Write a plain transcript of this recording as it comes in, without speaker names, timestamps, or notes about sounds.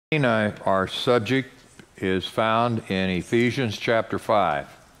Our subject is found in Ephesians chapter 5.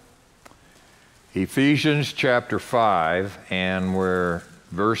 Ephesians chapter 5, and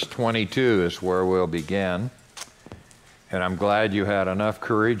verse 22 is where we'll begin. And I'm glad you had enough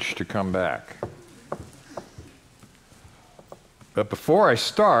courage to come back. But before I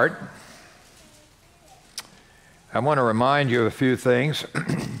start, I want to remind you of a few things.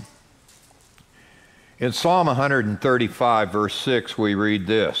 In Psalm 135, verse 6, we read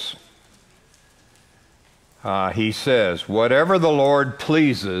this. He says, "Whatever the Lord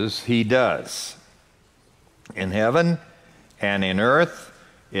pleases, he does. In heaven and in earth,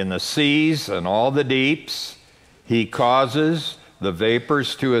 in the seas and all the deeps, he causes the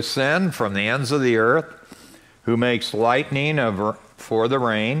vapors to ascend from the ends of the earth, who makes lightning for the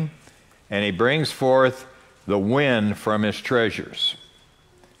rain, and he brings forth the wind from his treasures."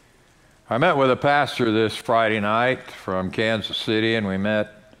 I met with a pastor this Friday night from Kansas City, and we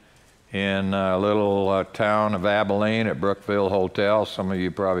met in a little town of Abilene at Brookville Hotel. Some of you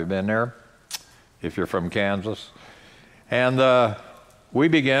probably been there if you're from Kansas. And we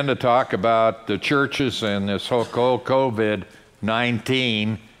began to talk about the churches and this whole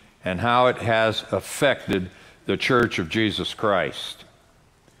COVID-19 and how it has affected the Church of Jesus Christ.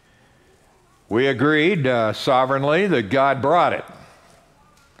 We agreed sovereignly that God brought it.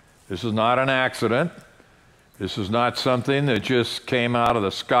 This is not an accident. This is not something that just came out of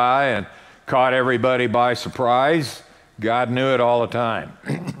the sky and caught everybody by surprise. God knew it all the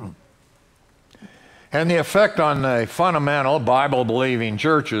time. And the effect on the fundamental Bible-believing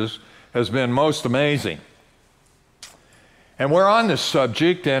churches has been most amazing. And we're on this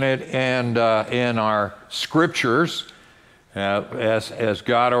subject in our scriptures, as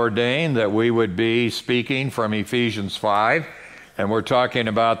God ordained that we would be speaking from Ephesians 5. And we're talking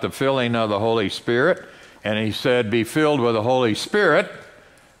about the filling of the Holy Spirit. And he said, be filled with the Holy Spirit,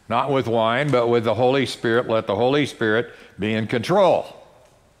 not with wine, but with the Holy Spirit. Let the Holy Spirit be in control.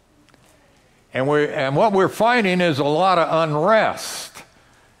 And what we're finding is a lot of unrest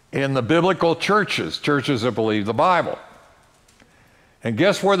in the biblical churches that believe the Bible. And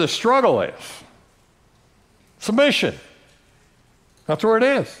guess where the struggle is? Submission. That's where it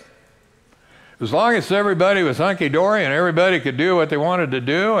is. As long as everybody was hunky-dory and everybody could do what they wanted to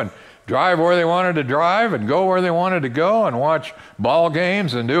do and drive where they wanted to drive and go where they wanted to go and watch ball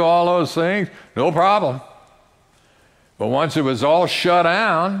games and do all those things, no problem. But once it was all shut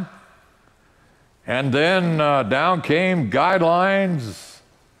down, and then down came guidelines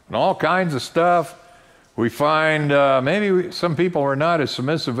and all kinds of stuff, we find maybe some people were not as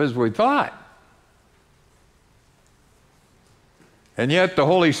submissive as we thought. And yet the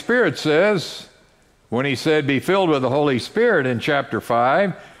Holy Spirit says, when he said, be filled with the Holy Spirit in chapter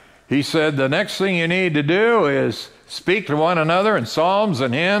 5, he said the next thing you need to do is speak to one another in psalms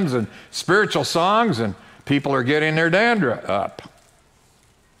and hymns and spiritual songs, and people are getting their dandruff up.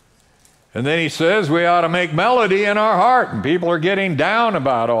 And then he says we ought to make melody in our heart, and people are getting down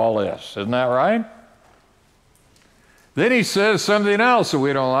about all this. Isn't that right? Then he says something else that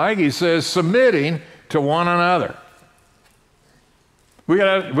we don't like. He says submitting to one another. We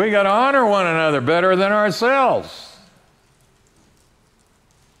got to honor one another better than ourselves.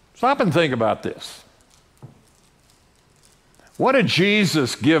 Stop and think about this. What did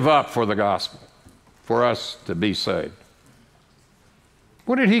Jesus give up for the gospel, for us to be saved?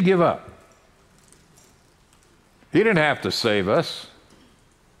 What did he give up? He didn't have to save us.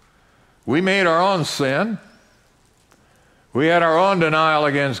 We made our own sin. We had our own denial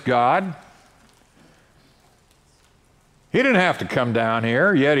against God. He didn't have to come down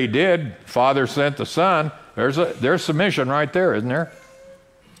here, yet he did. Father sent the Son. There's submission right there, isn't there?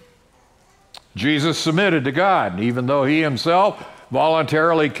 Jesus submitted to God, even though he himself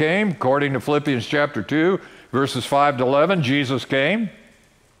voluntarily came. According to Philippians chapter 2, verses 5 to 11, Jesus came.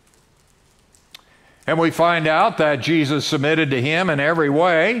 And we find out that Jesus submitted to him in every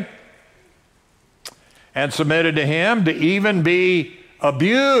way, and submitted to him to even be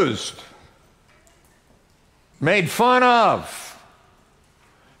abused, made fun of,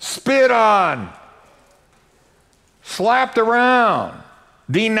 spit on, slapped around,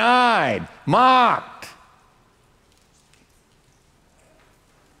 denied, mocked.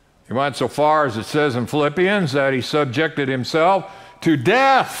 He went so far as it says in Philippians that he subjected himself to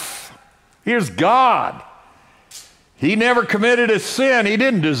death. Here's God. He never committed a sin. He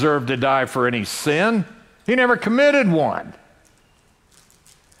didn't deserve to die for any sin. He never committed one.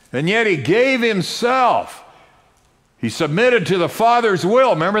 And yet he gave himself. He submitted to the Father's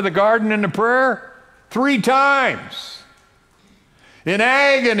will. Remember the garden and the prayer? 3 times. In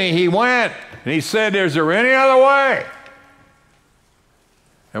agony he went, and he said, is there any other way?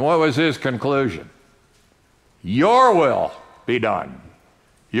 And what was his conclusion? Your will be done.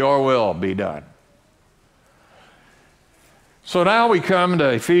 Your will be done. So now we come to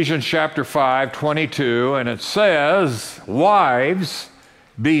Ephesians chapter 5, 22, and it says, wives,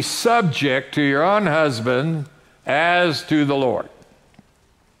 be subject to your own husband as to the Lord.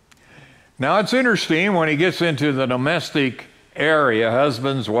 Now it's interesting when he gets into the domestic area,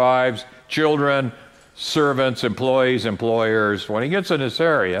 husbands, wives, children, servants, employees, employers. When he gets in this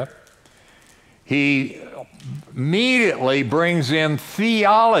area, he immediately brings in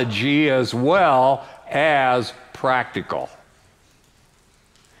theology as well as practical.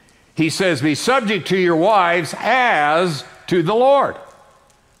 He says, be subject to your wives as to the Lord.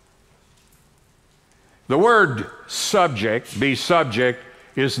 The word subject, be subject,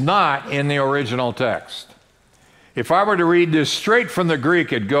 is not in the original text. If I were to read this straight from the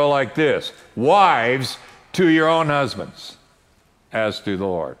Greek, it'd go like this: wives, to your own husbands, as to the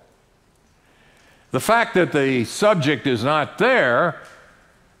Lord. The fact that the subject is not there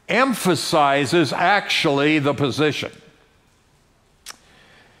emphasizes actually the position.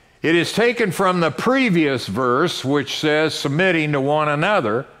 It is taken from the previous verse, which says, submitting to one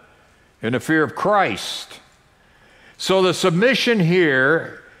another in the fear of Christ. So the submission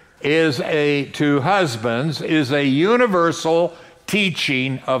here to husbands is a universal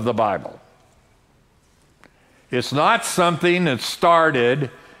teaching of the Bible. It's not something that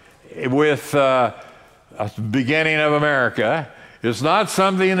started with the beginning of America. It's not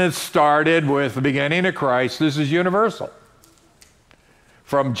something that started with the beginning of Christ. This is universal.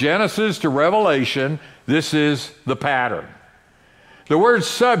 From Genesis to Revelation, this is the pattern. The word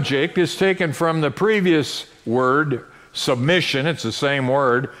subject is taken from the previous word, submission. It's the same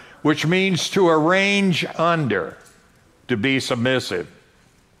word, which means to arrange under, to be submissive.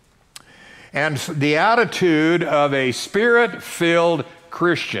 And the attitude of a Spirit-filled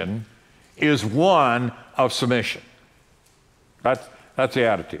Christian is one of submission. That's the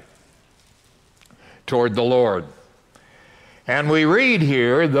attitude toward the Lord. And we read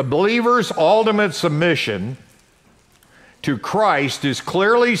here, the believer's ultimate submission to Christ is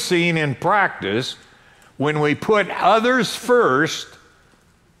clearly seen in practice when we put others first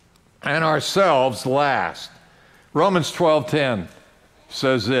and ourselves last. Romans 12:10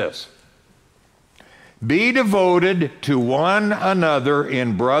 says this: be devoted to one another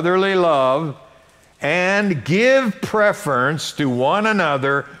in brotherly love and give preference to one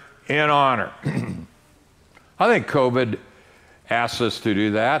another in honor. I think COVID asks us to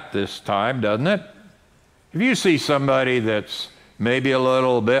do that this time, doesn't it? If you see somebody that's maybe a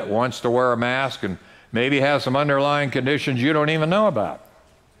little bit wants to wear a mask and maybe has some underlying conditions you don't even know about,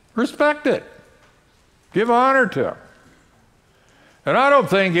 respect it. Give honor to them. And I don't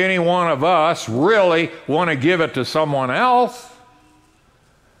think any one of us really want to give it to someone else.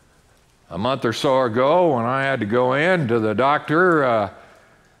 A month or so ago, when I had to go in to the doctor,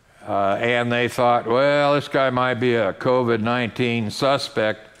 and they thought, well, this guy might be a COVID-19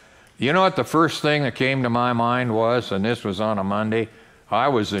 suspect. You know what the first thing that came to my mind was, and this was on a Monday? I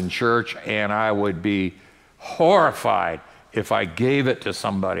was in church, and I would be horrified if I gave it to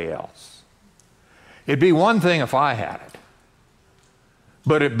somebody else. It'd be one thing if I had it,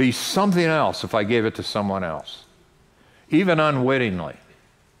 but it'd be something else if I gave it to someone else, even unwittingly.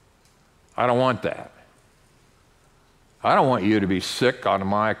 I don't want that. I don't want you to be sick on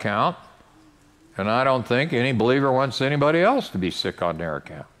my account, and I don't think any believer wants anybody else to be sick on their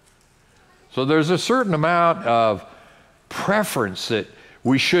account. So there's a certain amount of preference that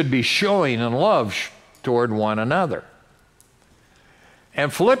we should be showing in love toward one another.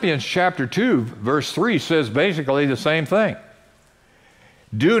 And Philippians chapter 2, verse 3 says basically the same thing.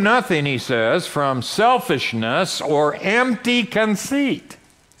 Do nothing, he says, from selfishness or empty conceit.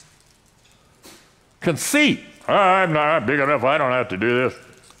 Conceit. I'm not big enough, I don't have to do this.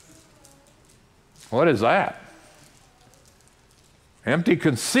 What is that? Empty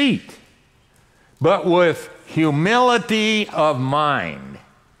conceit. But with humility of mind,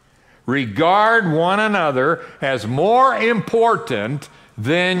 regard one another as more important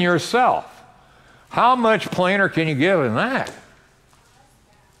than yourself. How much plainer can you get than that?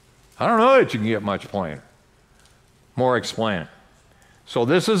 I don't know that you can get much plainer. More explain it. So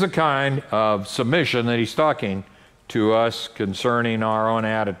this is a kind of submission that he's talking to us concerning our own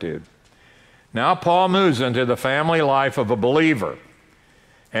attitude. Now Paul moves into the family life of a believer,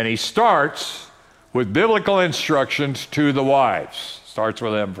 and he starts with biblical instructions to the wives. Starts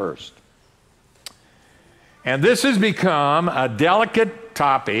with them first. And this has become a delicate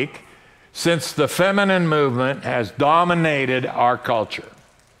topic since the feminine movement has dominated our culture.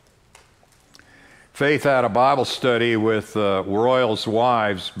 Faith had a Bible study with royals'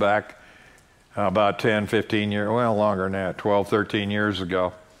 wives back about 10, 15 years, well, longer than that, 12, 13 years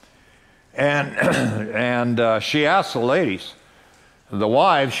ago. And she asked the ladies, the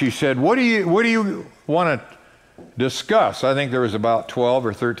wives, she said, what do you want to discuss? I think there was about 12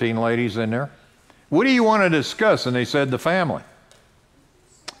 or 13 ladies in there. What do you want to discuss? And they said, the family.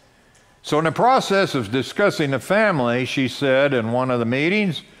 So in the process of discussing the family, she said in one of the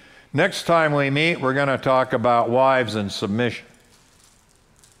meetings, next time we meet, we're going to talk about wives and submission.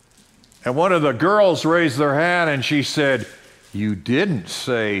 And one of the girls raised their hand and she said, you didn't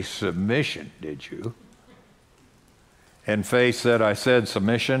say submission, did you? And Faith said, I said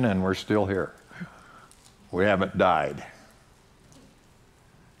submission, and we're still here. We haven't died.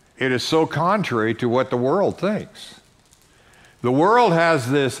 It is so contrary to what the world thinks. The world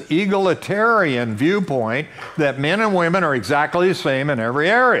has this egalitarian viewpoint that men and women are exactly the same in every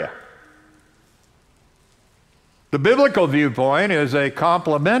area. The biblical viewpoint is a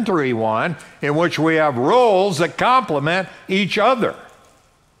complementary one in which we have roles that complement each other.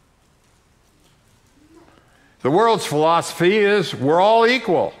 The world's philosophy is we're all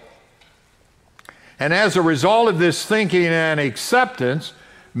equal. And as a result of this thinking and acceptance,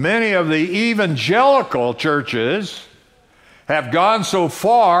 many of the evangelical churches have gone so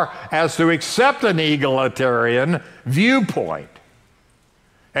far as to accept an egalitarian viewpoint.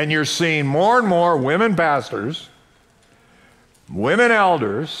 And you're seeing more and more women pastors, women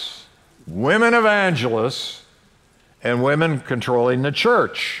elders, women evangelists, and women controlling the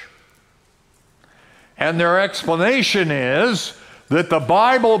church. And their explanation is that the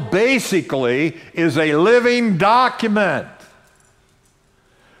Bible basically is a living document.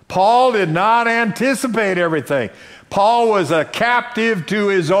 Paul did not anticipate everything. Paul was a captive to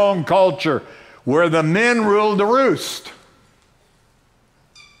his own culture where the men ruled the roost.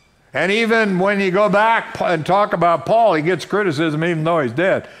 And even when you go back and talk about Paul, he gets criticism even though he's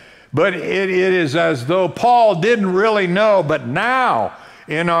dead. But it is as though Paul didn't really know, but now,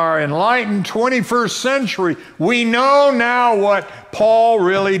 in our enlightened 21st century, we know now what Paul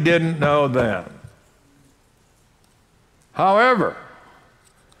really didn't know then. However,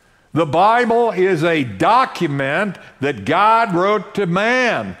 the Bible is a document that God wrote to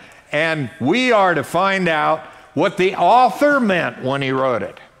man, and we are to find out what the author meant when he wrote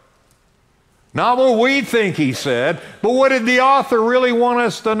it. Not what we think he said, but what did the author really want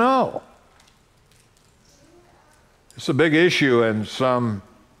us to know? It's a big issue in some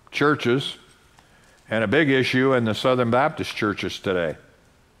churches and a big issue in the Southern Baptist churches today.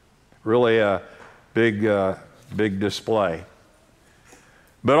 Really a big display.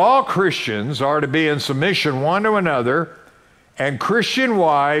 But all Christians are to be in submission one to another, and Christian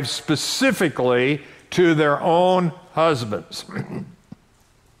wives specifically to their own husbands.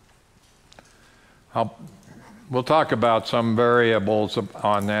 We'll talk about some variables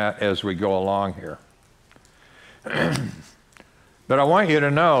on that as we go along here. But I want you to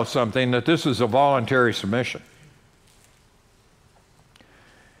know something, that this is a voluntary submission.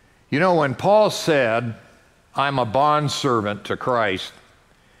 You know, when Paul said, I'm a bondservant to Christ,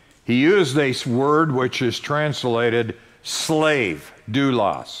 he used a word which is translated slave,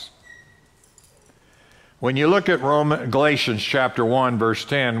 doulos. When you look at Galatians chapter 1, verse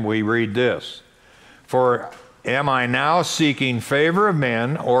 10, we read this. For am I now seeking favor of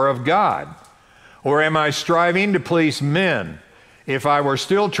men or of God? Or am I striving to please men? If I were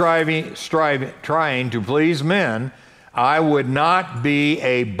still trying to please men, I would not be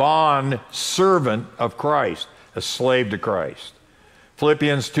a bond servant of Christ, a slave to Christ.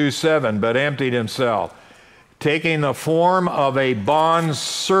 Philippians 2:7, but emptied himself, taking the form of a bond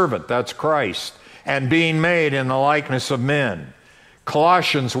servant, that's Christ, and being made in the likeness of men.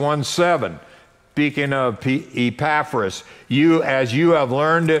 Colossians 1:7, speaking of Epaphras, as you have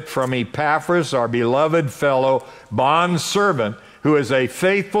learned it from Epaphras, our beloved fellow bond servant, who is a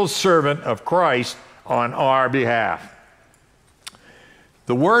faithful servant of Christ on our behalf.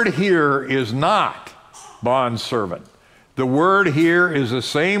 The word here is not bondservant. The word here is the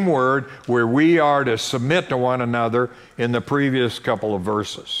same word where we are to submit to one another in the previous couple of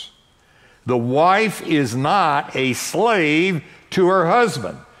verses. The wife is not a slave to her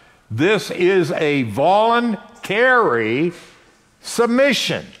husband. This is a voluntary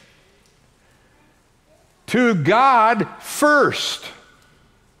submission to God first,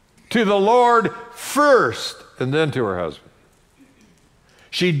 to the Lord first, and then to her husband.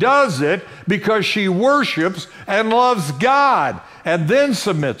 She does it because she worships and loves God and then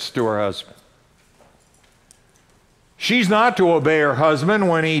submits to her husband. She's not to obey her husband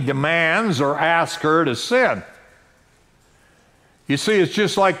when he demands or asks her to sin. You see, it's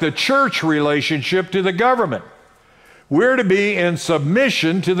just like the church relationship to the government. We're to be in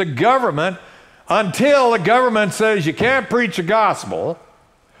submission to the government until the government says you can't preach the gospel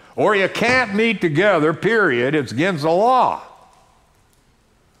or you can't meet together, period. It's against the law.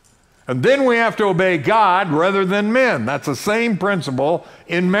 And then we have to obey God rather than men. That's the same principle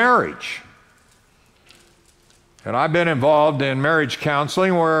in marriage. And I've been involved in marriage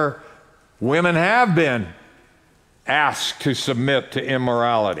counseling where women have been asked to submit to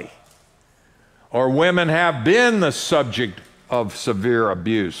immorality, or women have been the subject of severe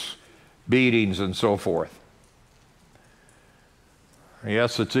abuse, beatings, and so forth.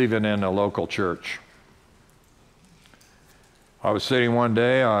 Yes, it's even in a local church. I was sitting one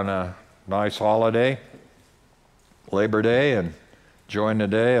day on a nice holiday, Labor Day, and enjoying the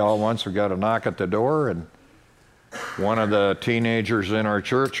day. All at once we got a knock at the door, and one of the teenagers in our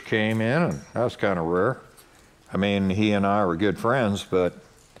church came in, and that was kind of rare. I mean, he and I were good friends, but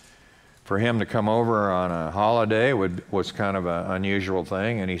for him to come over on a holiday was kind of an unusual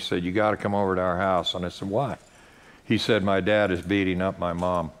thing. And he said, "You got to come over to our house." And I said, "Why?" He said, "My dad is beating up my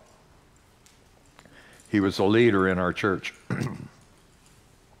mom." He was a leader in our church.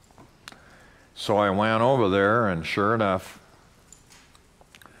 So I went over there, and sure enough,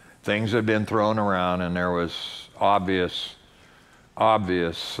 things had been thrown around, and there was obvious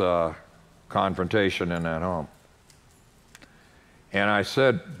confrontation in that home. And I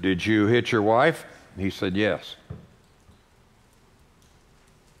said, "Did you hit your wife?" He said, "Yes."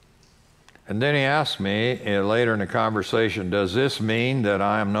 And then he asked me later in the conversation, "Does this mean that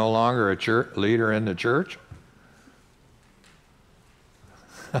I am no longer a church leader in the church?"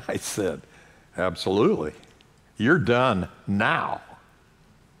 I said, "Absolutely. You're done now.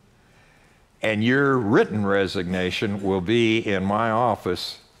 And your written resignation will be in my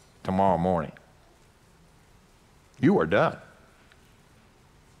office tomorrow morning. You are done."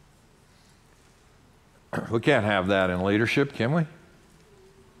 We can't have that in leadership, can we?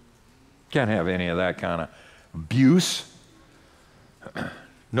 Can't have any of that kind of abuse.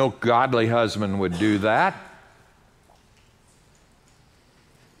 No godly husband would do that.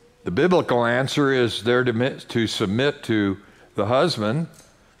 The biblical answer is they're to submit to the husband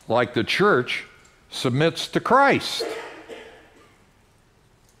like the church submits to Christ.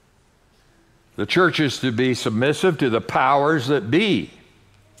 The church is to be submissive to the powers that be.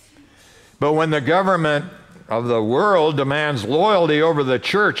 But when the government of the world demands loyalty over the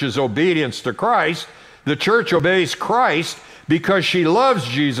church's obedience to Christ, the church obeys Christ because she loves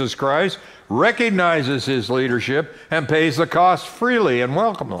Jesus Christ, recognizes his leadership, and pays the cost freely and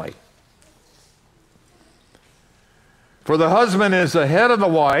welcomely. For the husband is the head of the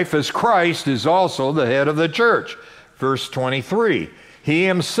wife, as Christ is also the head of the church. Verse 23, he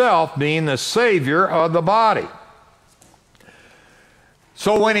himself being the Savior of the body.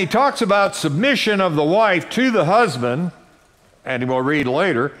 So when he talks about submission of the wife to the husband, and we'll read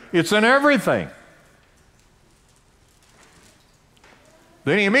later, it's in everything.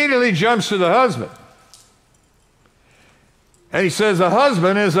 Then he immediately jumps to the husband. And he says the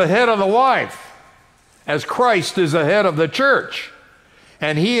husband is the head of the wife, as Christ is the head of the church,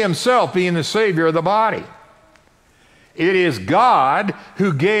 and he himself being the Savior of the body. It is God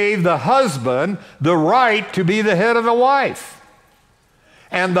who gave the husband the right to be the head of the wife.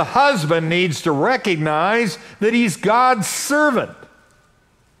 And the husband needs to recognize that he's God's servant.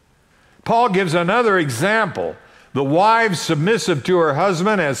 Paul gives another example. The wife submissive to her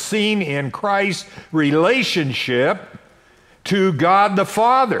husband as seen in Christ's relationship to God the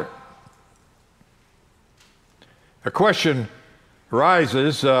Father. A question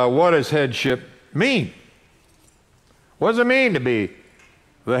arises, what does headship mean? What does it mean to be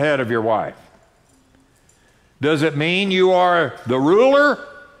the head of your wife? Does it mean you are the ruler?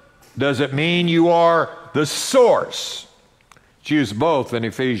 Does it mean you are the source? It's used both in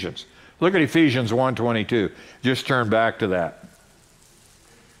Ephesians. Look at Ephesians 1:22. Just turn back to that.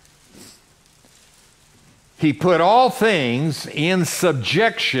 He put all things in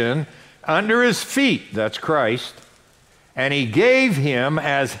subjection under his feet, that's Christ, and he gave him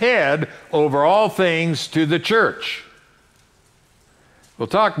as head over all things to the church. We'll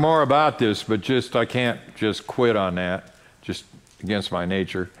talk more about this, but I can't just quit on that, just against my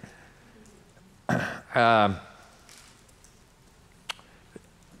nature.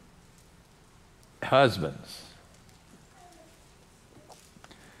 Husbands,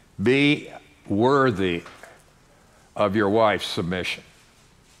 be worthy of your wife's submission.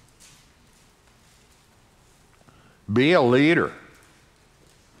 Be a leader.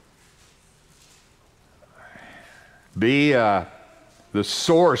 Be the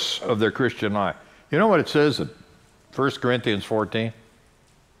source of their Christian life. You know what it says in 1 Corinthians 14.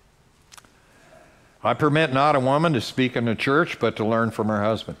 I permit not a woman to speak in the church, but to learn from her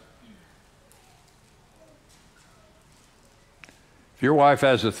husband. If your wife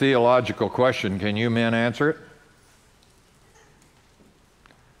has a theological question, can you men answer it?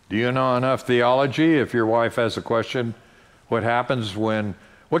 Do you know enough theology if your wife has a question? What happens when,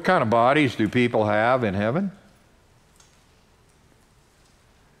 what kind of bodies do people have in heaven?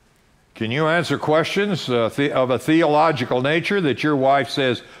 Can you answer questions of a theological nature that your wife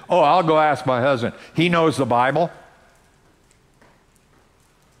says, oh, I'll go ask my husband. He knows the Bible?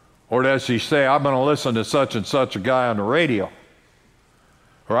 Or does she say, I'm going to listen to such and such a guy on the radio?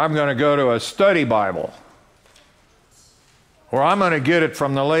 Or I'm going to go to a study Bible? Or I'm going to get it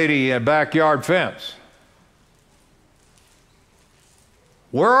from the lady at backyard fence?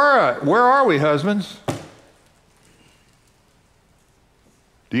 Where are we, husbands?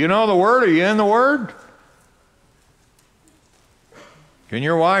 Do you know the Word? Are you in the Word? Can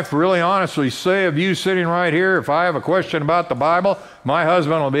your wife really honestly say of you sitting right here, if I have a question about the Bible, my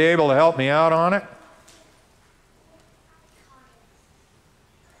husband will be able to help me out on it?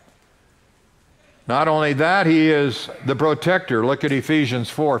 Not only that, he is the protector. Look at Ephesians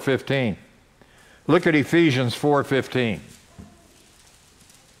 4:15. Look at Ephesians 4:15.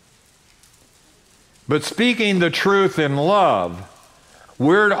 But speaking the truth in love,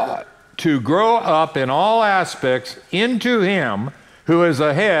 we're to grow up in all aspects into Him who is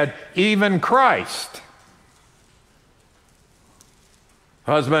the head, even Christ.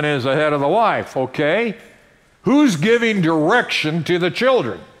 Husband is the head of the wife, okay? Who's giving direction to the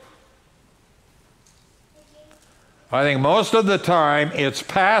children? I think most of the time it's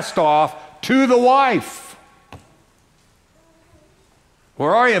passed off to the wife.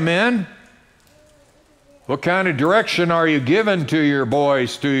 Where are you, men? What kind of direction are you giving to your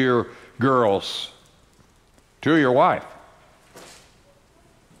boys, to your girls, to your wife?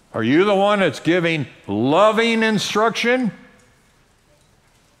 Are you the one that's giving loving instruction?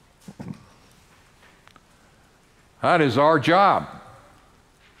 That is our job.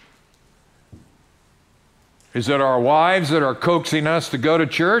 Is it our wives that are coaxing us to go to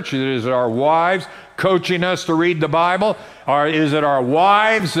church? Is it our wives coaching us to read the Bible? Or is it our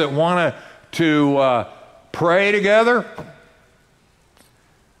wives that want to pray together?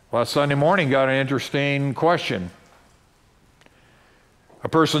 Well, Sunday morning got an interesting question. A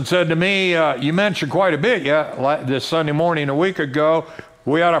person said to me, you mentioned quite a bit, this Sunday morning a week ago,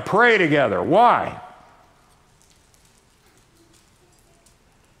 we ought to pray together. Why?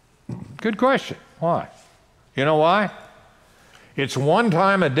 Good question. Why? You know why? It's one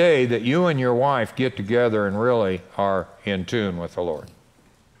time a day that you and your wife get together and really are in tune with the Lord.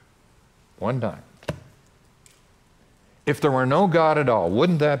 One time. If there were no God at all,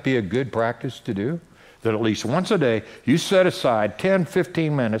 wouldn't that be a good practice to do? That at least once a day, you set aside 10,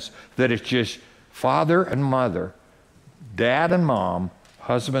 15 minutes that it's just father and mother, dad and mom,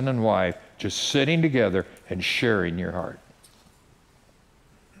 husband and wife, just sitting together and sharing your heart.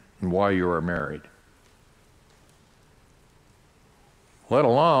 And why you are married. Let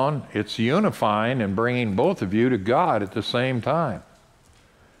alone, it's unifying and bringing both of you to God at the same time.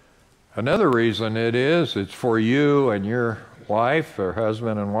 Another reason it's for you and your wife, or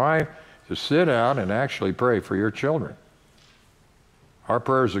husband and wife, to sit down and actually pray for your children. Our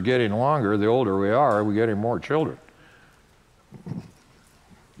prayers are getting longer. The older we are, we're getting more children.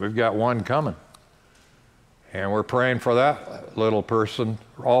 We've got one coming. And we're praying for that little person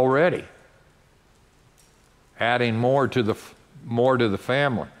already. Adding more to the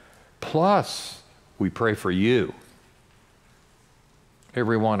family. Plus, we pray for you.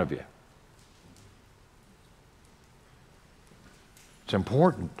 Every one of you. It's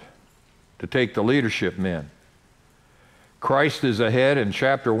important to take the leadership, men. Christ is the head in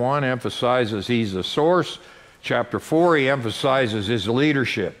chapter 1, emphasizes He's the source. Chapter 4, He emphasizes His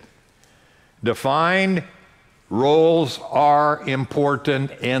leadership. Defined roles are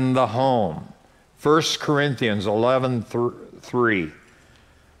important in the home. 1 Corinthians 11:3.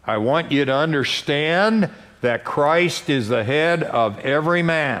 I want you to understand that Christ is the head of every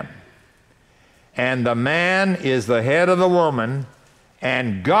man, and the man is the head of the woman,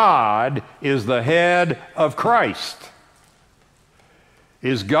 and God is the head of Christ.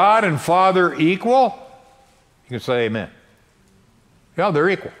 Is God and Father equal? You can say amen. Yeah, they're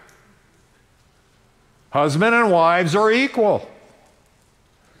equal. Husband and wives are equal.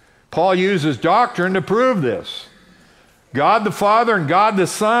 Paul uses doctrine to prove this. God the Father and God the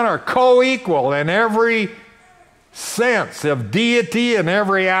Son are co-equal in every sense of deity and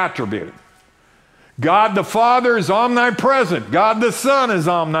every attribute. God the Father is omnipresent. God the Son is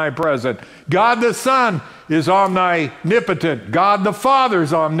omnipresent. God the Son is omnipotent. God the Father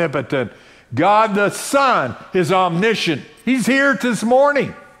is omnipotent. God the Son is omniscient. He's here this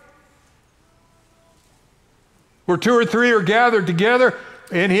morning. Where two or three are gathered together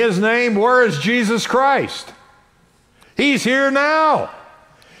in His name, where is Jesus Christ? He's here now.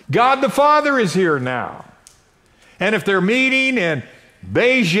 God the Father is here now. And if they're meeting in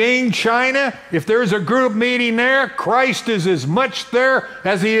Beijing, China, if there's a group meeting there, Christ is as much there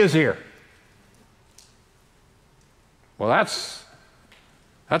as He is here. Well, that's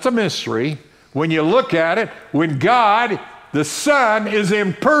a mystery. When you look at it, when God, the Son, is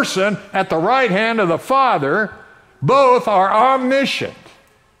in person at the right hand of the Father, both are omniscient.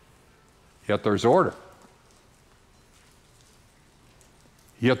 Yet there's order.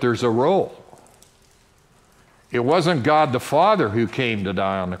 Yet there's a role. It wasn't God the Father who came to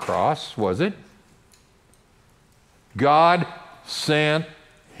die on the cross, was it? God sent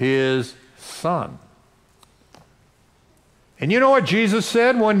His Son. And you know what Jesus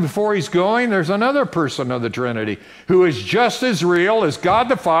said before He's going? There's another person of the Trinity who is just as real as God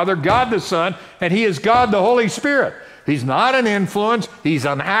the Father, God the Son, and He is God the Holy Spirit. He's not an influence, He's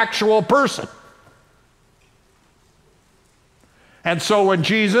an actual person. And so when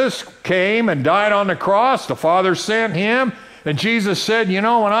Jesus came and died on the cross, the Father sent Him, and Jesus said, you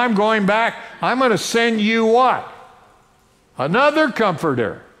know, when I'm going back, I'm going to send you what? Another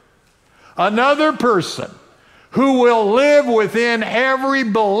comforter, another person who will live within every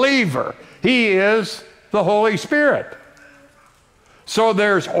believer. He is the Holy Spirit. So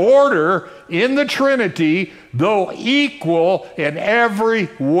there's order in the Trinity, though equal in every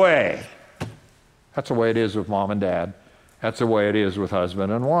way. That's the way it is with mom and dad. That's the way it is with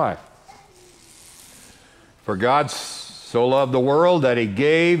husband and wife. For God so loved the world that He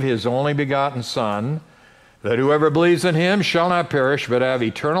gave His only begotten Son, that whoever believes in Him shall not perish but have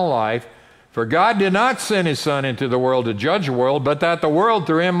eternal life. For God did not send His Son into the world to judge the world, but that the world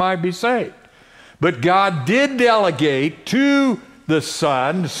through Him might be saved. But God did delegate to the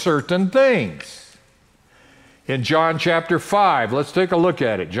Son certain things. In John chapter 5, let's take a look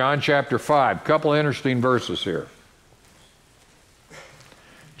at it. John chapter 5, a couple of interesting verses here.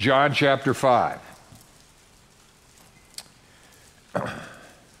 John chapter 5.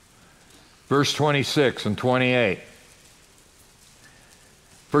 Verse 26 and 28.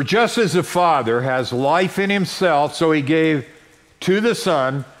 For just as the Father has life in Himself, so He gave to the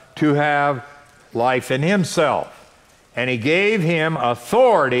Son to have life in Himself. And He gave Him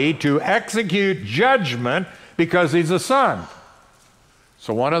authority to execute judgment because He's a Son.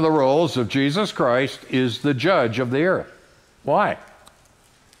 So one of the roles of Jesus Christ is the judge of the earth. Why?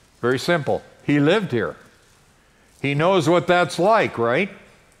 Very simple. He lived here. He knows what that's like, right?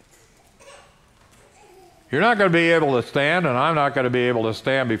 You're not going to be able to stand, and I'm not going to be able to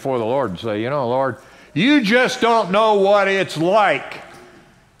stand before the Lord and say, you know, Lord, you just don't know what it's like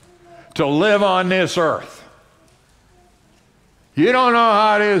to live on this earth. You don't know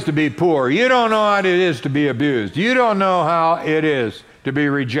how it is to be poor. You don't know how it is to be abused. You don't know how it is to be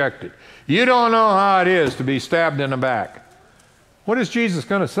rejected. You don't know how it is to be stabbed in the back. What is Jesus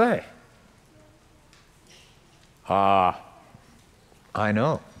going to say? I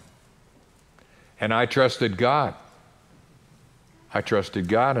know. And I trusted God. I trusted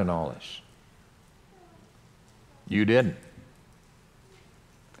God in all this. You didn't.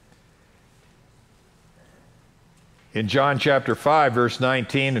 In John chapter 5, verse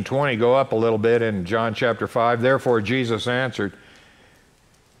 19 and 20, go up a little bit in John chapter 5. Therefore Jesus answered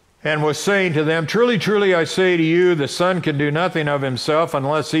and was saying to them, truly, truly, I say to you, the Son can do nothing of Himself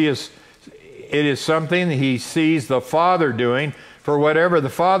unless it is something He sees the Father doing. For whatever the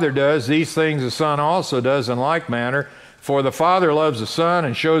Father does, these things the Son also does in like manner. For the Father loves the Son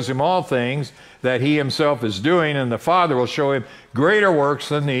and shows Him all things that He Himself is doing, and the Father will show Him greater works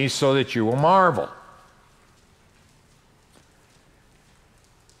than these, so that you will marvel.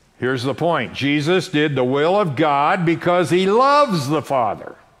 Here's the point. Jesus did the will of God because He loves the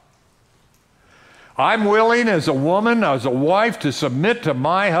Father. I'm willing as a woman, as a wife, to submit to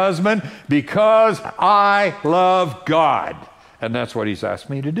my husband because I love God. And that's what He's asked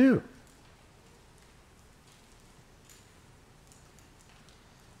me to do.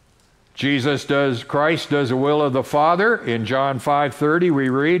 Christ does the will of the Father. In John 5:30 we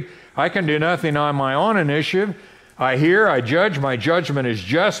read, I can do nothing on my own initiative. I hear, I judge, my judgment is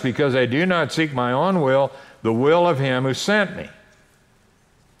just because I do not seek my own will, the will of Him who sent me.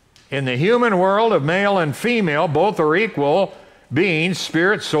 In the human world of male and female, both are equal beings,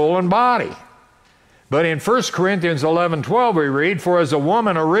 spirit, soul, and body. But in 1 Corinthians 11:12 we read, for as a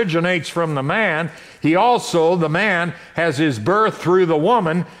woman originates from the man, he also, the man, has his birth through the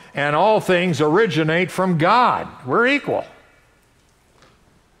woman, and all things originate from God. We're equal.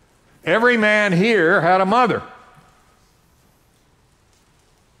 Every man here had a mother.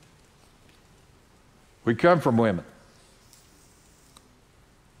 We come from women.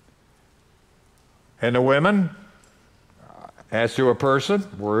 And the women, as to a person,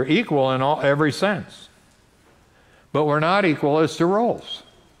 we're equal in every sense. But we're not equal as to roles.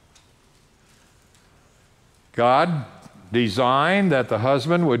 God designed that the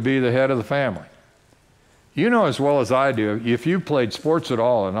husband would be the head of the family. You know as well as I do, if you played sports at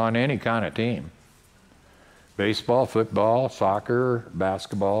all and on any kind of team, baseball, football, soccer,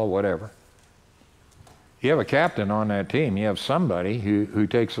 basketball, whatever, you have a captain on that team. You have somebody who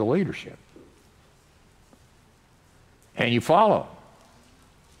takes the leadership. And you follow.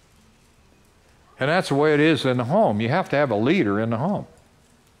 And that's the way it is in the home. You have to have a leader in the home.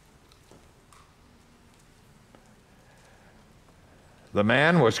 The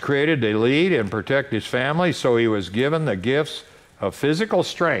man was created to lead and protect his family, so he was given the gifts of physical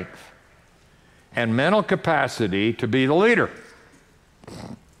strength and mental capacity to be the leader.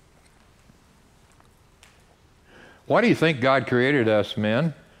 Why do you think God created us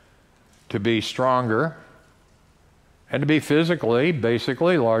men? To be stronger and to be physically,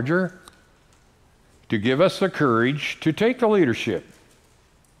 basically larger, to give us the courage to take the leadership.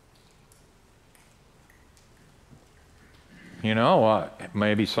 You know,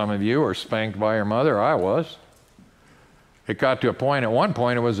 maybe some of you are spanked by your mother. I was. It got to a point, at one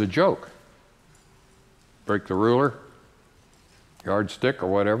point, it was a joke. Break the ruler, yardstick, or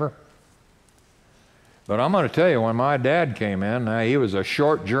whatever. But I'm going to tell you, when my dad came in, he was a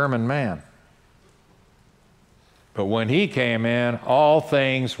short German man. But when he came in, all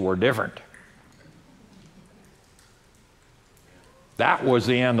things were different. That was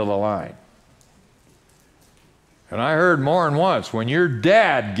the end of the line. And I heard more than once, when your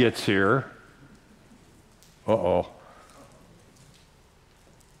dad gets here, uh-oh.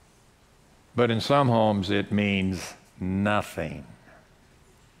 But in some homes, it means nothing.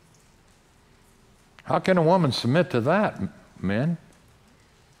 How can a woman submit to that, men?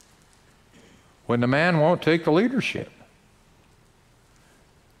 When the man won't take the leadership.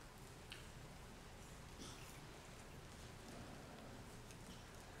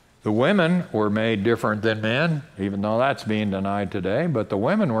 The women were made different than men, even though that's being denied today, but the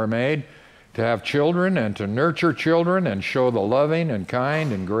women were made to have children and to nurture children and show the loving and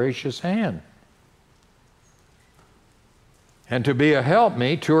kind and gracious hand. And to be a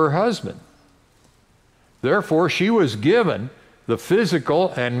helpmeet to her husband. Therefore, she was given the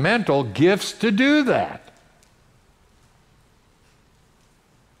physical and mental gifts to do that.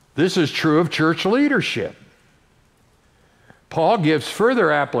 This is true of church leadership. Paul gives further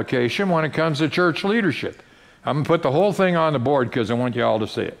application when it comes to church leadership. I'm going to put the whole thing on the board because I want you all to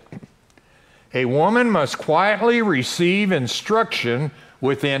see it. A woman must quietly receive instruction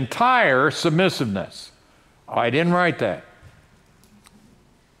with entire submissiveness. Oh, I didn't write that.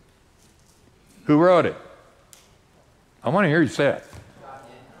 Who wrote it? I want to hear you say it.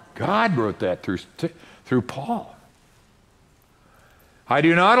 God wrote that through Paul. I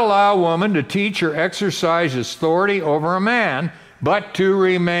do not allow a woman to teach or exercise authority over a man, but to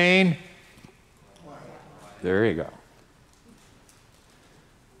remain. There you go.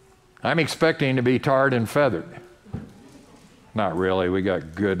 I'm expecting to be tarred and feathered. Not really. We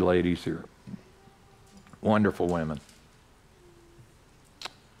got good ladies here. Wonderful women.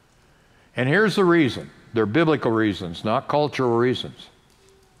 And here's the reason. They're biblical reasons, not cultural reasons.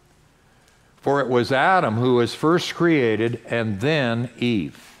 For it was Adam who was first created, and then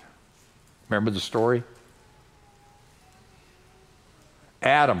Eve. Remember the story?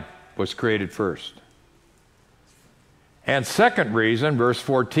 Adam was created first. And second reason, verse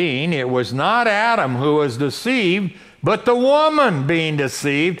 14, it was not Adam who was deceived, but the woman, being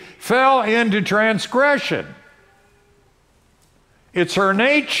deceived, fell into transgression. It's her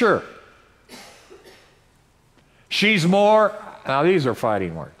nature. She's more, now these are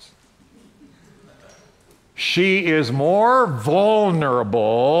fighting words. She is more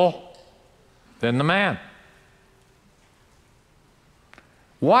vulnerable than the man.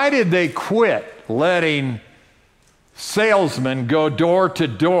 Why did they quit letting salesmen go door to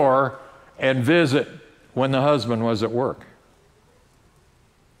door and visit when the husband was at work?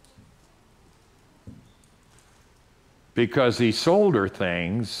 Because he sold her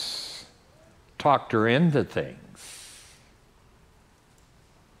things, talked her into things.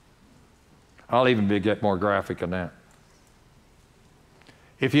 I'll even get more graphic than that.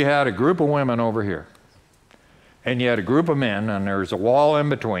 If you had a group of women over here, and you had a group of men, and there was a wall in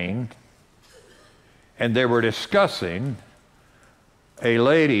between, and they were discussing a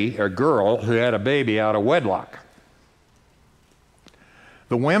girl who had a baby out of wedlock.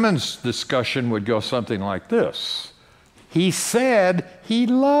 The women's discussion would go something like this: he said he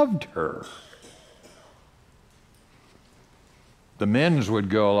loved her. The men's would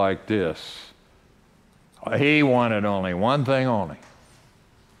go like this: he wanted only one thing only.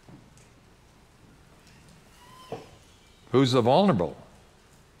 Who's the vulnerable?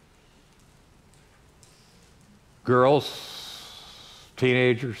 Girls,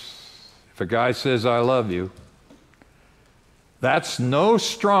 teenagers. If a guy says, I love you, that's no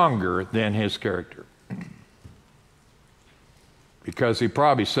stronger than his character. Because he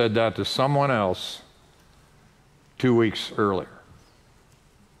probably said that to someone else 2 weeks earlier.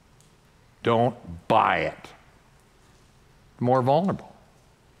 Don't buy it. More vulnerable.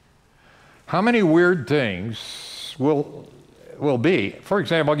 How many weird things will be? For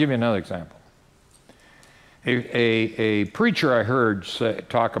example, I'll give you another example. A preacher I heard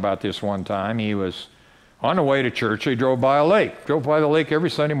talk about this one time. He was on the way to church. He drove by a lake. Drove by the lake every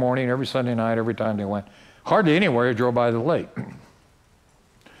Sunday morning, every Sunday night, every time they went. Hardly anywhere he drove by the lake.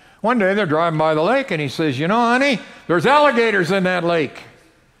 One day they're driving by the lake, and he says, you know, honey, there's alligators in that lake.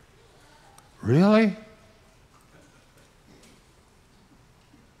 Really?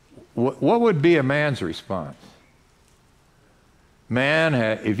 What would be a man's response? Man,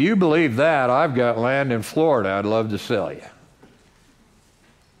 if you believe that, I've got land in Florida I'd love to sell you.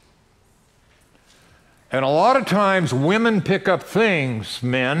 And a lot of times women pick up things,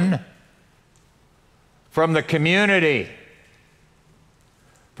 men, from the community,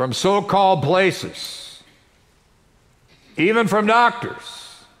 from so-called places, even from doctors.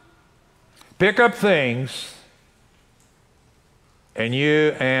 Pick up things,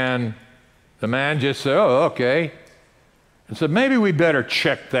 and the man just said, oh, okay. And said, maybe we better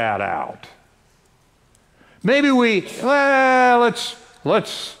check that out. Maybe let's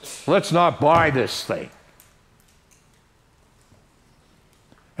not buy this thing.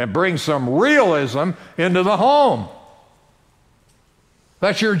 And bring some realism into the home.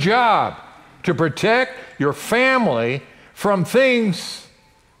 That's your job, to protect your family from things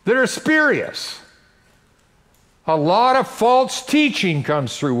that are spurious. A lot of false teaching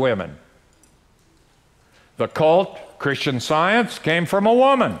comes through women. The cult, Christian Science, came from a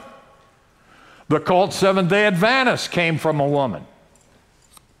woman. The cult Seventh-day Adventist came from a woman.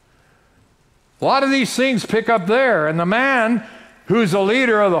 A lot of these things pick up there, and the man who's the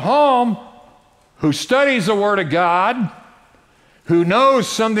leader of the home, who studies the Word of God, who knows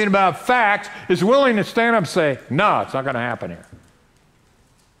something about facts, is willing to stand up and say, no, it's not going to happen here.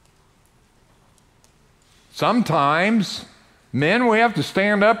 Sometimes, men, we have to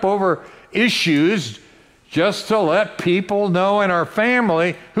stand up over issues just to let people know in our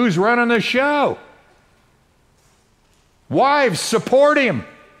family who's running the show. Wives, support him.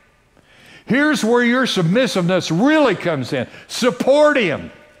 Here's where your submissiveness really comes in. Support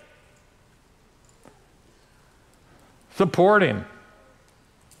him. Support him.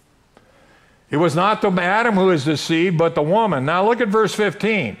 It was not the Adam who was deceived, but the woman. Now look at verse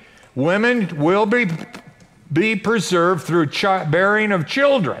 15. Women will be preserved through bearing of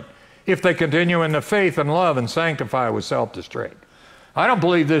children, if they continue in the faith and love and sanctify with self-restraint. I don't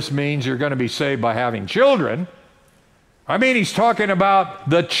believe this means you're going to be saved by having children. I mean, he's talking about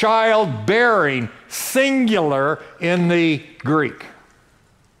the child-bearing, singular in the Greek.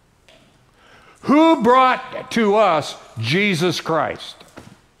 Who brought to us Jesus Christ?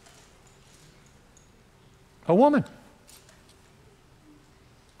 A woman.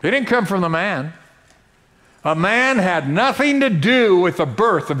 It didn't come from the man. A man had nothing to do with the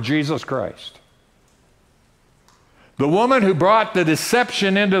birth of Jesus Christ. The woman who brought the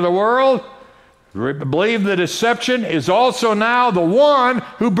deception into the world, believe the deception, is also now the one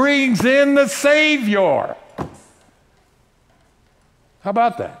who brings in the Savior. How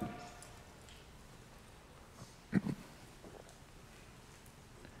about that?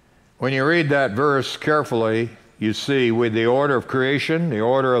 When you read that verse carefully, you see with the order of creation, the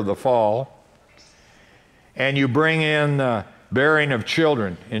order of the fall, and you bring in the bearing of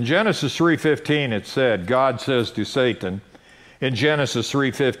children. In Genesis 3:15 it said, God says to Satan, in Genesis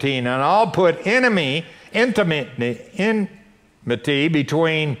 3:15, and I'll put enmity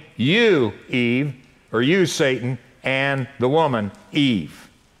between you, Eve, or you, Satan, and the woman, Eve.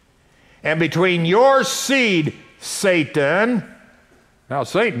 And between your seed, Satan. Now,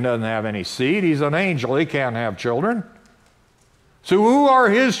 Satan doesn't have any seed. He's an angel. He can't have children. So who are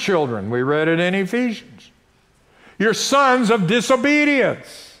his children? We read it in Ephesians. You're sons of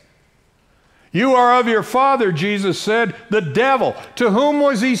disobedience. You are of your father, Jesus said, the devil. To whom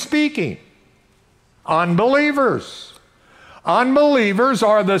was he speaking? Unbelievers. Unbelievers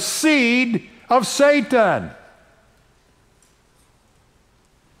are the seed of Satan.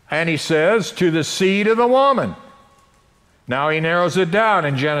 And he says, to the seed of the woman. Now he narrows it down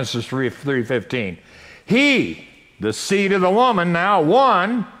in Genesis 3:15. He, the seed of the woman, now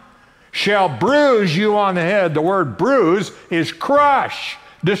one, shall bruise you on the head. The word bruise is crush,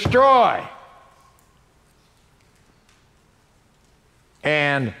 destroy.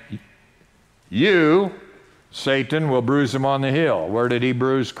 And you, Satan, will bruise him on the heel. Where did he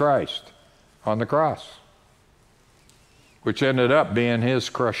bruise Christ? On the cross, which ended up being his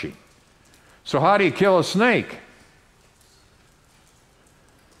crushing. So how do you kill a snake?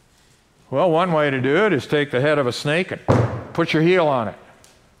 Well, one way to do it is take the head of a snake and put your heel on it.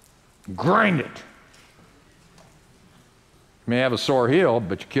 Grind it. You may have a sore heel,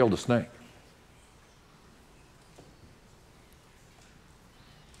 but you killed the snake.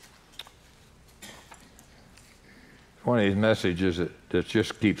 It's one of these messages that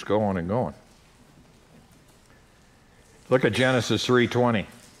just keeps going and going. Look at Genesis 3:20.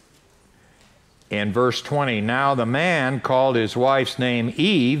 In verse 20, now the man called his wife's name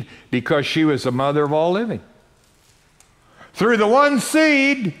Eve because she was the mother of all living. Through the one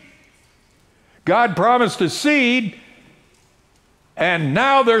seed, God promised a seed, and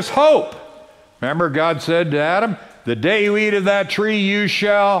now there's hope. Remember, God said to Adam, the day you eat of that tree, you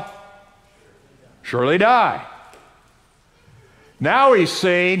shall surely die. Now he's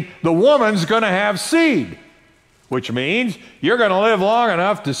saying the woman's going to have seed, which means you're going to live long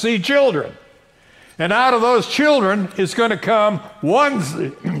enough to see children. And out of those children is going to come one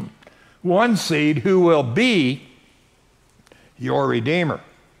seed who will be your Redeemer.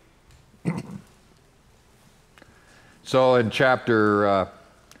 So in chapter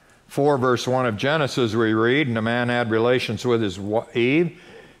 4, verse 1 of Genesis, we read, and the man had relations with his Eve.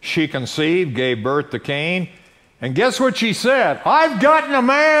 She conceived, gave birth to Cain. And guess what she said? I've gotten a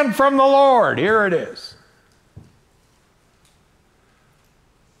man from the Lord. Here it is.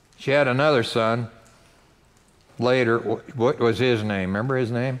 She had another son. Later, what was his name? Remember his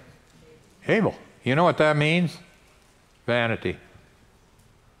name? Abel. You know what that means? Vanity.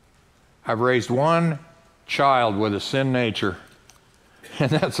 I've raised one child with a sin nature, and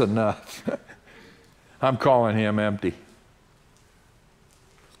that's enough. I'm calling him empty.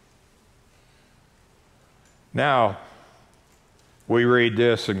 Now, we read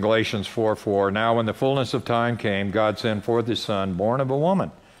this in Galatians 4:4. Now, when the fullness of time came, God sent forth his Son, born of a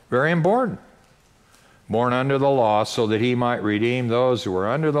woman. Very important. Born under the law, so that he might redeem those who were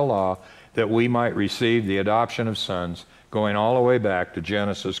under the law, that we might receive the adoption of sons, going all the way back to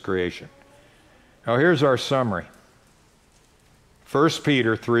Genesis creation. Now here's our summary. 1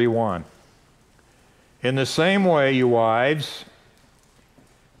 Peter 3:1. In the same way, you wives,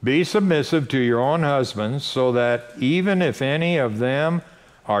 be submissive to your own husbands, so that even if any of them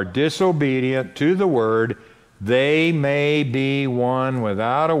are disobedient to the word, they may be won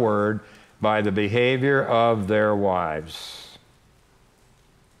without a word by the behavior of their wives.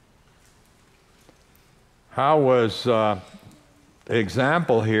 How was the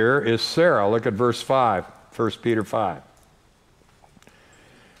example here is Sarah. Look at verse 5, 1 Peter 5.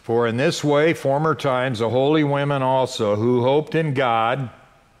 For in this way, former times, the holy women also, who hoped in God,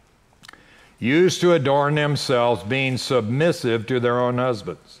 used to adorn themselves, being submissive to their own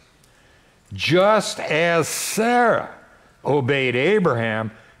husbands. Just as Sarah obeyed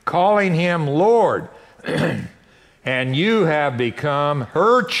Abraham, calling him Lord, and you have become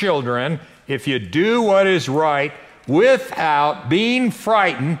her children if you do what is right without being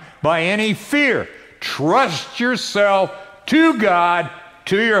frightened by any fear. Trust yourself to God,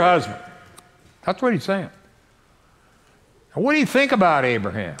 to your husband. That's what he's saying. Now, what do you think about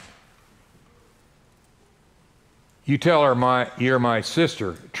Abraham? You tell her, you're my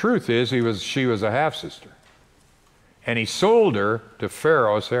sister. Truth is, she was a half-sister. And he sold her to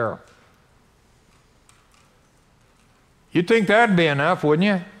Pharaoh's harem. You'd think that'd be enough, wouldn't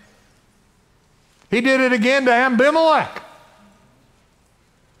you? He did it again to Abimelech.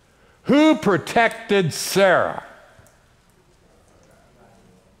 Who protected Sarah?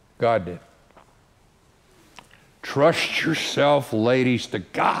 God did. Trust yourself, ladies, to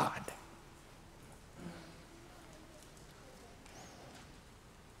God.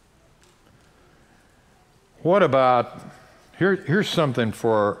 What about, here's something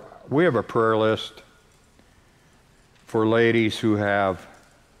we have a prayer list for ladies who have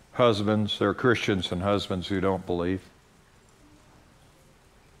husbands. They're Christians and husbands who don't believe.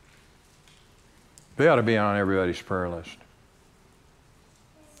 They ought to be on everybody's prayer list.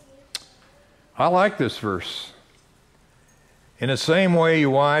 I like this verse. In the same way,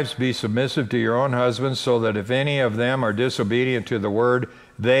 you wives, be submissive to your own husbands, so that if any of them are disobedient to the word,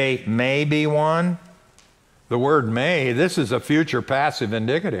 they may be won. The word may, this is a future passive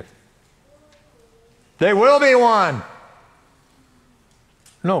indicative. They will be won.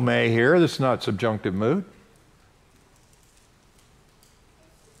 No may here. This is not subjunctive mood.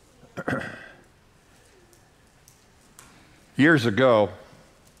 Years ago,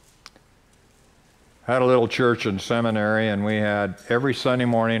 I had a little church in seminary, and we had, every Sunday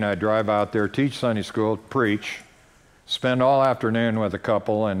morning I'd drive out there, teach Sunday school, preach, spend all afternoon with a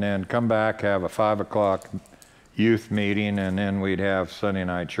couple, and then come back, have a 5 o'clock youth meeting, and then we'd have Sunday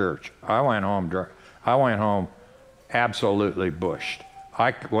night church. I went home absolutely bushed.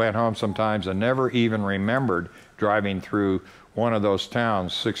 I went home sometimes and never even remembered driving through one of those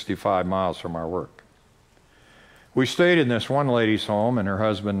towns 65 miles from our work. We stayed in this one lady's home, and her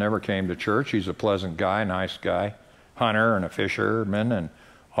husband never came to church. He's a pleasant guy, nice guy, hunter and a fisherman and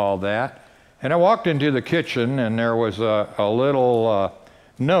all that. And I walked into the kitchen, and there was a little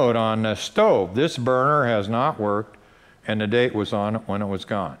note on the stove. This burner has not worked, and the date was on it when it was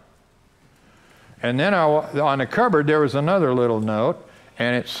gone. And then on the cupboard, there was another little note,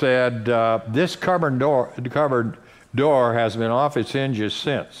 and it said, this cupboard door has been off its hinges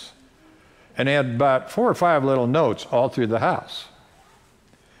since. And they had about 4 or 5 little notes all through the house.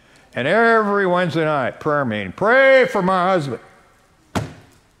 And every Wednesday night, prayer meeting, pray for my husband.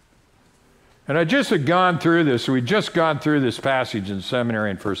 And I just had gone through this. We'd just gone through this passage in seminary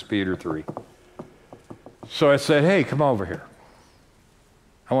in 1 Peter 3. So I said, hey, come over here.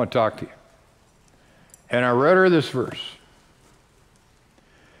 I want to talk to you. And I read her this verse.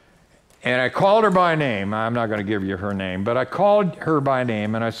 And I called her by name. I'm not going to give you her name, but I called her by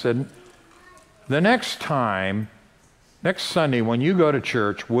name, and I said, the next time, next Sunday when you go to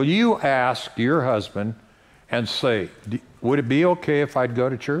church, will you ask your husband and say, would it be okay if I'd go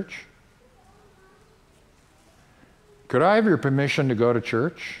to church? Could I have your permission to go to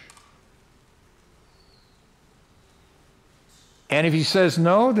church? And if he says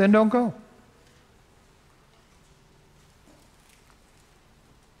no, then don't go.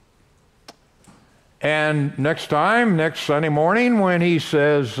 And next Sunday morning, when he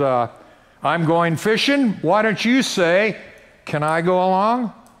says, I'm going fishing, why don't you say, can I go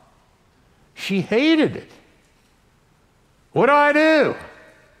along? She hated it. What do I do?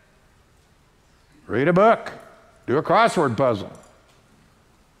 Read a book. Do a crossword puzzle.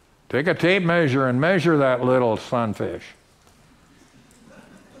 Take a tape measure and measure that little sunfish.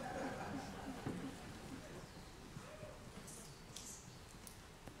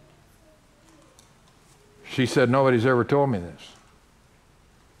 She said, nobody's ever told me this.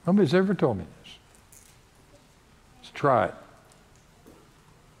 Nobody's ever told me this. Let's try it.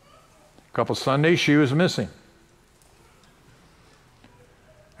 A couple Sundays, she was missing.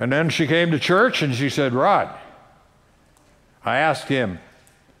 And then she came to church and she said, Rod, I asked him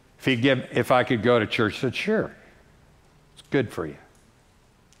if I could go to church. He said, sure. It's good for you.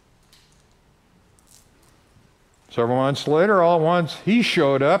 Several months later, all at once, he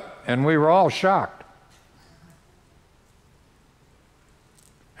showed up and we were all shocked.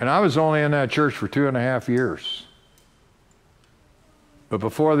 And I was only in that church for 2.5 years. But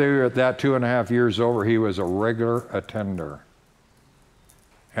before that 2.5 years over, he was a regular attender.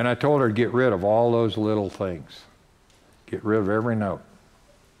 And I told her to get rid of all those little things. Get rid of every note.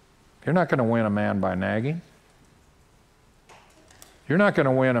 You're not going to win a man by nagging. You're not going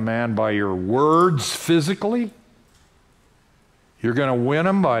to win a man by your words physically. You're going to win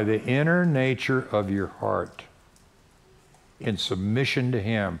him by the inner nature of your heart, in submission to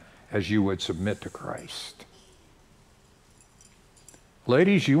him as you would submit to Christ.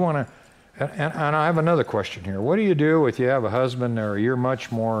 Ladies, you want to, and I have another question here. What do you do if you have a husband or you're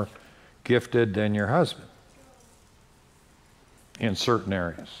much more gifted than your husband in certain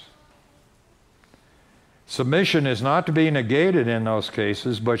areas? Submission is not to be negated in those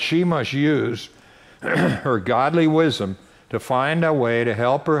cases, but she must use her godly wisdom to find a way to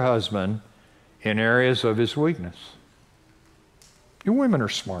help her husband in areas of his weakness. You women are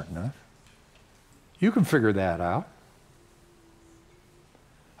smart enough. You can figure that out.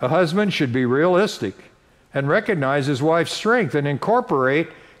 A husband should be realistic and recognize his wife's strength and incorporate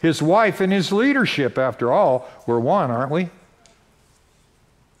his wife in his leadership. After all, we're one, aren't we?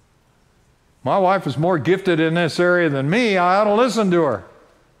 My wife is more gifted in this area than me. I ought to listen to her.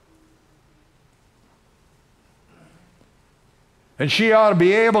 And she ought to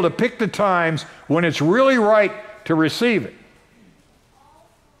be able to pick the times when it's really right to receive it.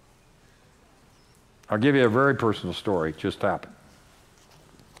 I'll give you a very personal story. It just happened.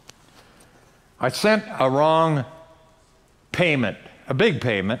 I sent a wrong payment, a big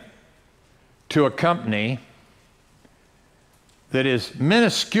payment, to a company that is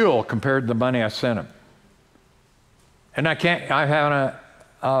minuscule compared to the money I sent them. And I'm having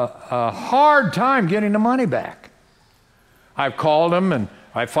a hard time getting the money back. I've called them and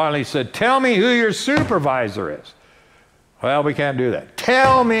I finally said, tell me who your supervisor is. Well, we can't do that.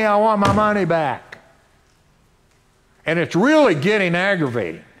 Tell me I want my money back. And it's really getting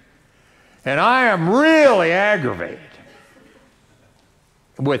aggravating. And I am really aggravated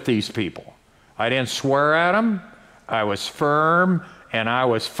with these people. I didn't swear at them. I was firm, and I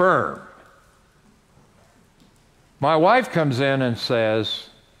was firm. My wife comes in and says,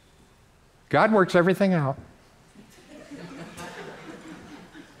 God works everything out.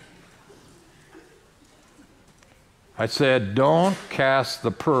 I said, don't cast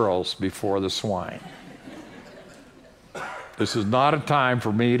the pearls before the swine. This is not a time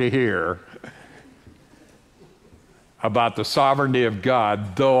for me to hear about the sovereignty of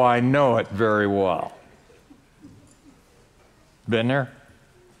God, though I know it very well. Been there?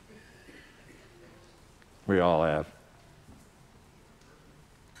 We all have.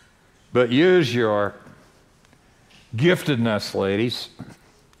 But use your giftedness, ladies.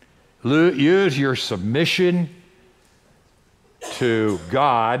 Use your submission to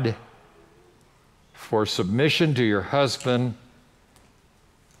God for submission to your husband,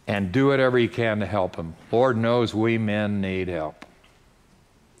 and do whatever you can to help him. Lord knows we men need help.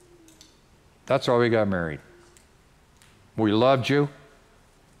 That's why we got married. We loved you,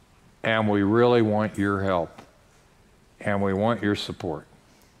 and we really want your help, and we want your support.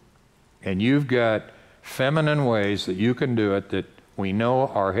 And you've got feminine ways that you can do it that we know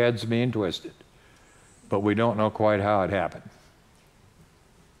our heads being twisted, but we don't know quite how it happened.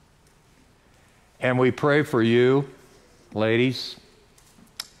 And we pray for you, ladies,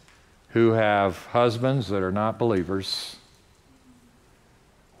 who have husbands that are not believers.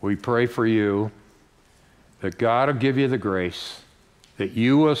 We pray for you that God will give you the grace, that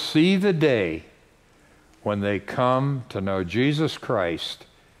you will see the day when they come to know Jesus Christ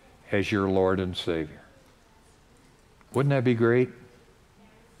as your Lord and Savior. Wouldn't that be great?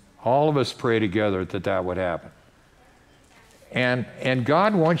 All of us pray together that that would happen. And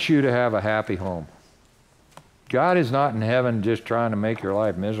God wants you to have a happy home. God is not in heaven just trying to make your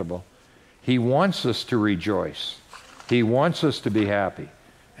life miserable. He wants us to rejoice. He wants us to be happy.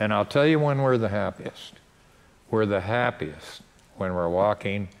 And I'll tell you when we're the happiest. We're the happiest when we're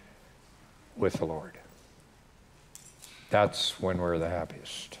walking with the Lord. That's when we're the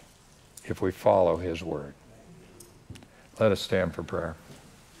happiest, if we follow His word. Let us stand for prayer.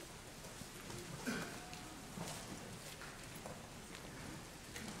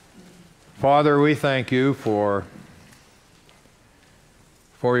 Father, we thank you for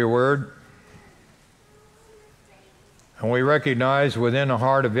your word. And we recognize within the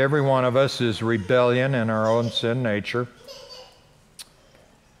heart of every one of us is rebellion and our own sin nature.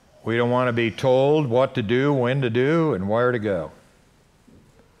 We don't want to be told what to do, when to do, and where to go.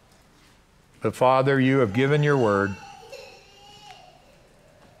 But Father, you have given your word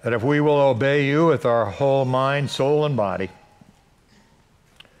that if we will obey you with our whole mind, soul, and body,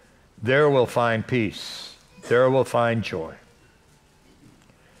 there we'll find peace. There we'll find joy.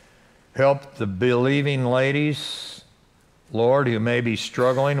 Help the believing ladies, Lord, who may be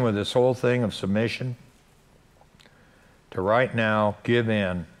struggling with this whole thing of submission, to right now give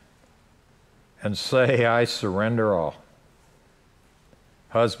in and say, I surrender all.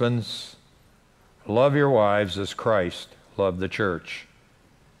 Husbands, love your wives as Christ loved the church.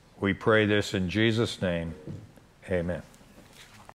 We pray this in Jesus' name. Amen.